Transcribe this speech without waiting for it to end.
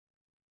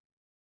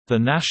The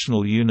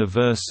National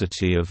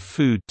University of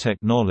Food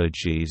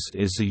Technologies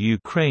is a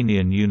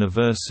Ukrainian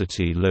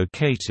university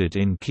located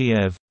in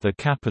Kiev, the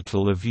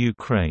capital of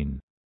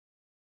Ukraine.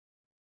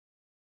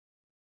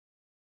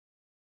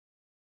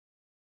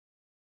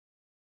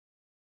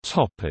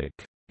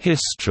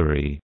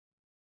 History.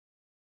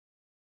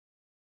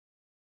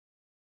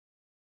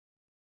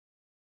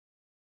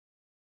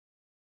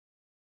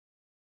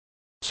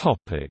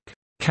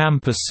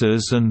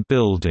 Campuses and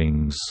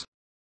buildings.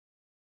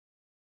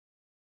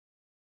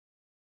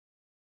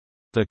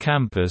 The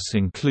campus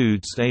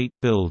includes 8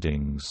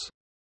 buildings.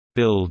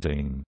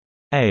 Building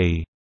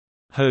A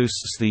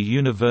hosts the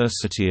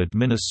University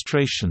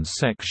Administration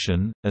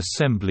Section,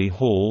 Assembly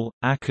Hall,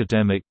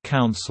 Academic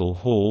Council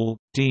Hall,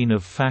 Dean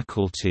of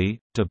Faculty,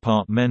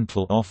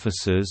 departmental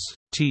offices,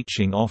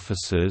 teaching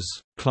offices,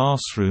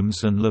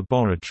 classrooms and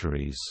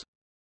laboratories.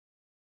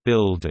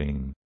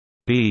 Building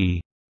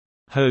B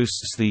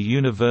hosts the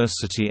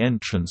University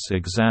Entrance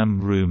Exam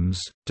Rooms,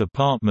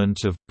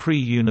 Department of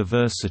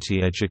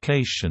Pre-University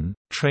Education,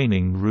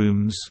 Training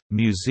Rooms,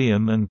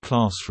 Museum and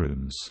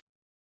Classrooms.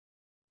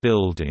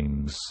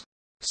 Buildings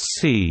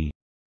C,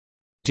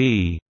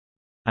 D,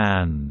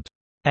 and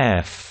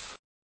F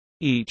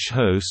each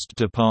host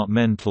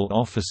departmental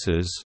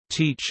offices,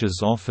 teachers'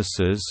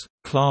 offices,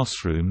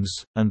 classrooms,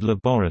 and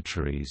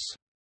laboratories.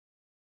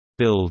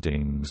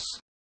 Buildings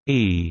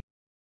E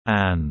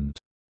and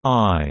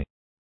I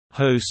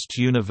host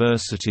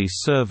university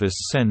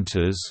service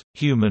centers,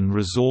 human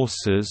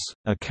resources,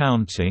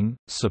 accounting,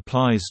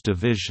 supplies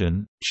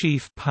division,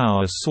 chief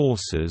power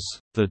sources,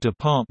 the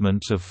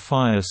Department of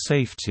Fire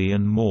Safety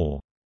and more.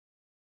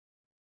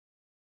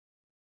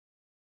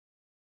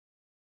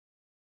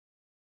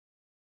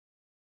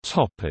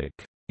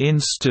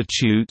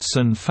 Institutes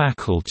and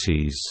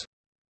faculties.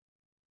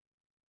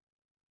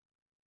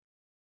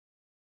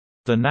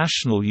 The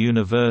National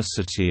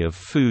University of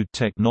Food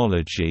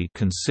Technology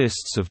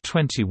consists of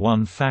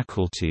 21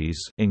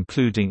 faculties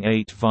including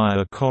 8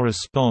 via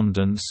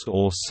correspondence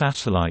or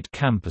satellite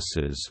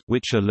campuses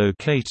which are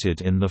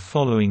located in the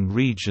following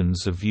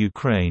regions of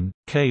Ukraine: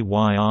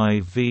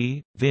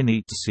 Kyiv,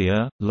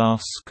 Vinnytsia,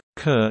 Lusk,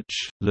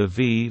 Kerch,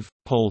 Lviv,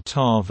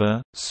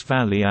 Poltava,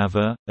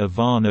 Svalyava,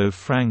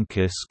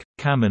 Ivano-Frankivsk,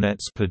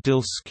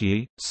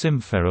 Kamenets-Podilsky,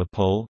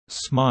 Simferopol,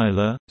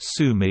 Smyla,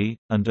 Sumy,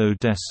 and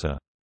Odessa.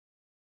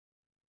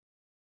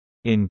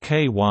 In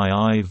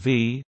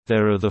Kyiv,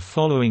 there are the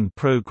following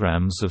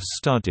programs of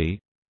study: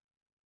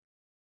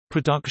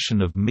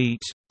 production of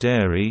meat,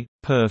 dairy,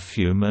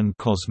 perfume and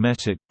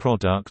cosmetic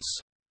products,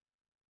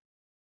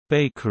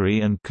 bakery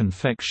and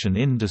confection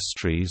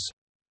industries,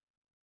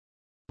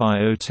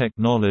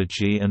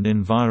 biotechnology and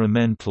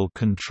environmental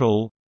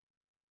control,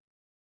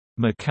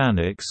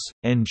 mechanics,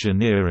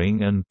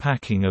 engineering and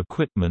packing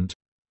equipment,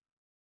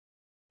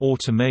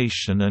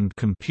 automation and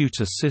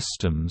computer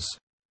systems,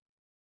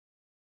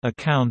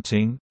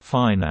 accounting,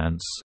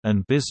 finance,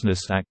 and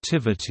business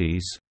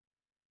activities,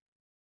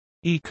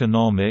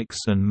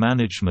 economics and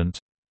management,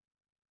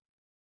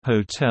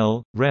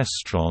 hotel,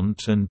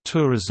 restaurant and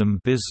tourism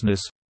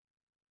business,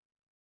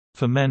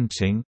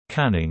 fermenting,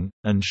 canning,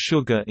 and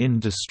sugar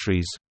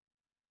industries,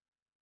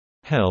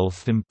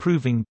 health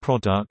improving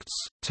products,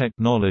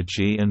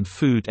 technology and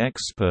food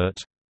expert,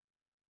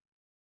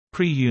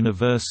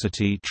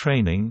 pre-university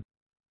training,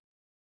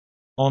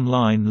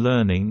 online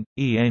learning,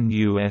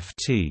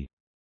 ENUFT.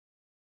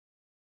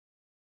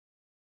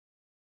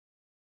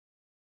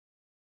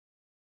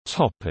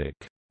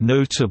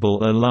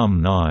 Notable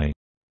alumni: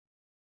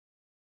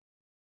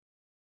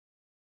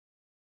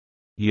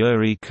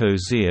 Yuri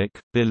Koziak,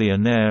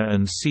 billionaire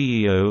and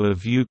CEO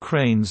of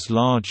Ukraine's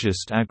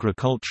largest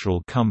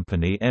agricultural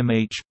company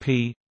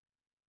MHP.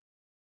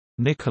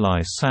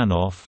 Nikolai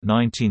Sanov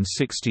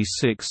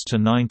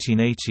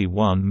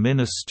 (1966–1981),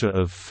 Minister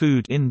of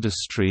Food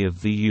Industry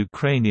of the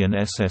Ukrainian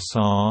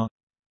SSR.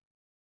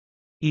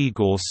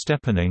 Igor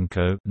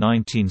Stepanenko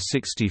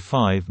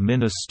 (1965),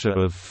 Minister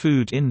of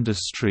Food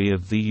Industry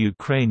of the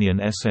Ukrainian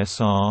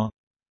SSR.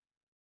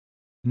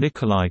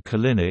 Nikolai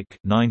Kulinik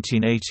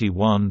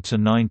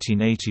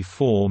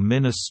 (1981–1984),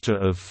 Minister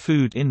of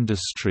Food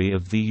Industry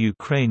of the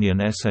Ukrainian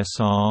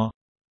SSR.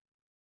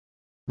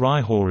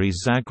 Ryhory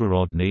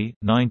Zagorodny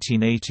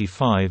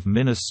 (1985),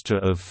 Minister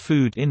of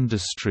Food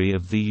Industry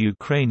of the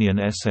Ukrainian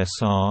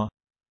SSR.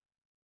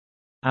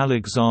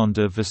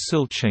 Alexander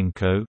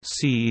Vasilchenko,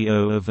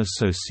 CEO of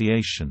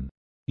Association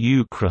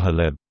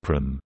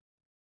Ukrohalebprom.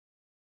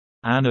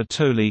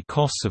 Anatoly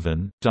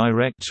Kosovan,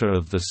 Director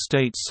of the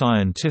State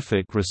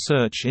Scientific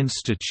Research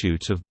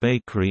Institute of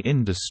Bakery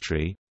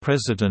Industry,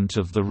 President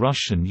of the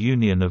Russian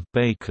Union of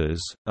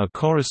Bakers, a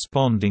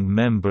corresponding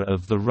member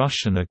of the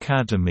Russian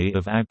Academy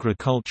of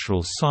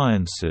Agricultural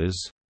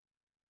Sciences.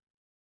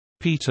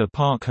 Peter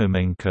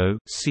Parkhomenko,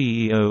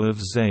 CEO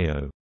of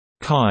ZAO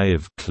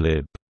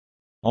Kyivklib,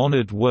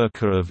 Honored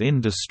Worker of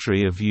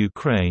Industry of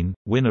Ukraine,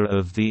 winner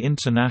of the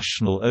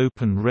International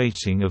Open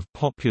Rating of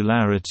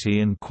Popularity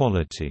and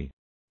Quality,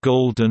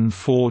 Golden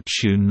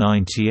Fortune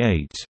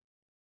 98.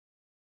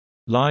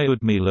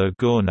 Lyudmila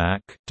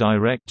Gornak,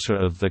 director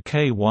of the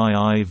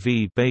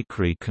KYIV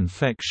Bakery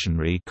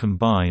Confectionery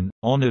Combine,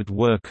 honored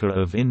worker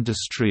of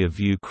Industry of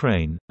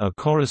Ukraine, a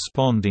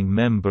corresponding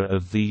member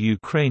of the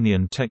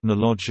Ukrainian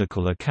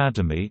Technological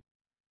Academy.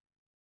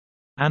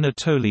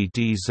 Anatoly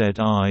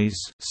Dzis,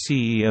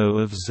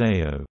 CEO of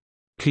ZAO.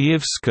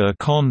 Kyivska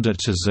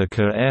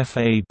Konditorska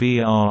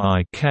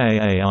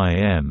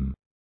Fabrikaim.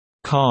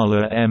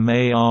 Kala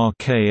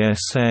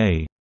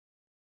Marksa.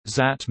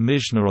 Zat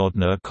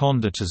Mijnarodna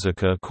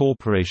Konditorska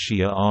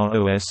Korporacja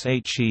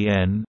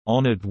ROSHEN,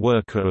 honored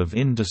worker of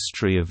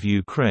Industry of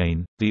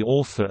Ukraine, the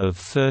author of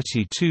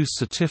 32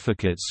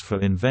 certificates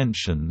for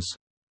inventions.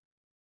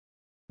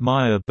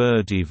 Maya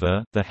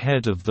Berdeva, the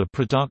head of the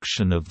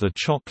production of the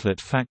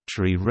chocolate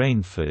factory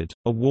Rainford,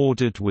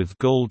 awarded with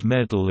Gold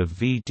Medal of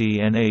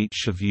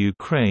VDNH of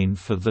Ukraine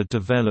for the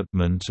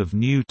development of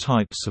new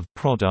types of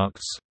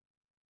products.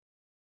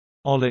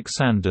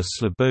 Alexander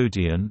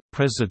Slobodian,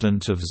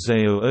 president of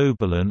ZAO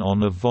Oberlin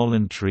on a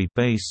voluntary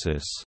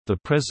basis, the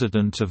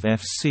president of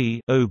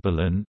FC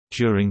Oberlin,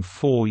 during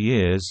 4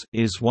 years,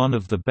 is one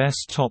of the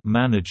best top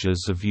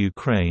managers of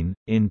Ukraine.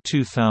 In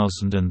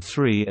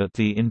 2003 at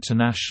the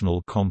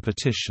international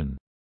competition,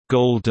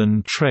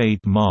 Golden Trade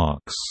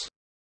Marks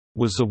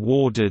was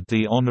awarded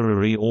the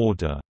honorary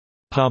order,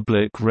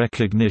 Public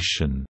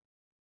Recognition.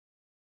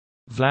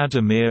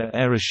 Vladimir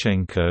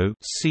Eroshenko,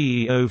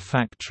 CEO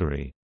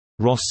Factory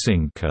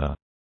Rosinka,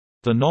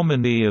 the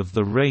nominee of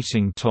the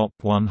Rating Top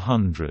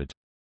 100.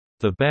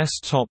 The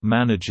best top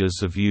managers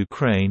of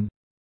Ukraine.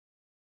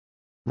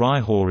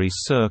 Ryhory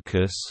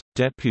Circus,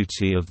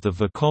 deputy of the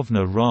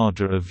Verkhovna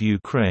Rada of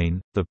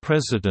Ukraine, the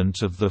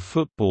president of the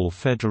Football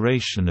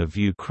Federation of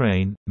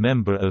Ukraine,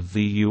 member of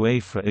the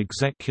UEFA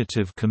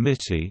Executive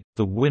Committee,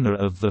 the winner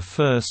of the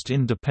first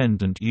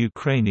independent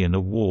Ukrainian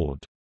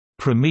award,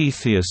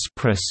 Prometheus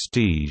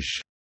Prestige,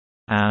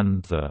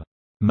 and the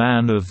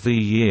Man of the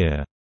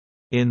Year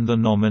in the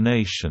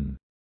nomination,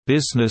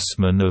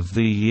 Businessman of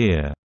the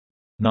Year,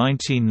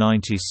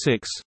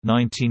 1996,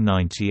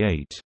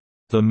 1998,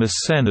 the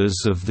Mecenas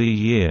of the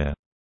Year,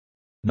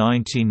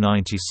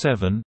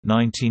 1997,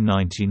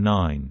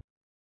 1999.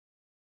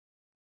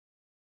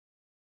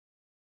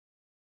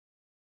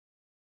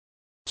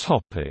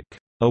 Topic: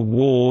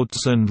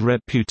 Awards and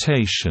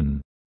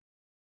reputation.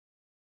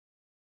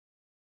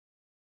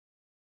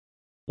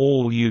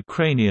 All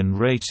Ukrainian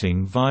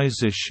rating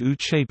Vyzish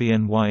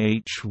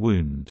Uchebnyh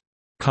Wound.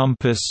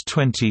 Compass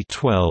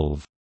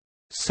 2012.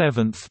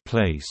 7th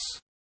place.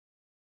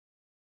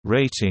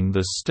 Rating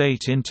the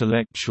State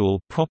Intellectual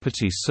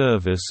Property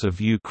Service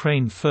of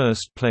Ukraine,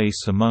 first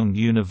place among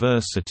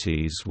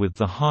universities with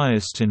the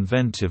highest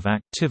inventive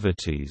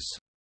activities.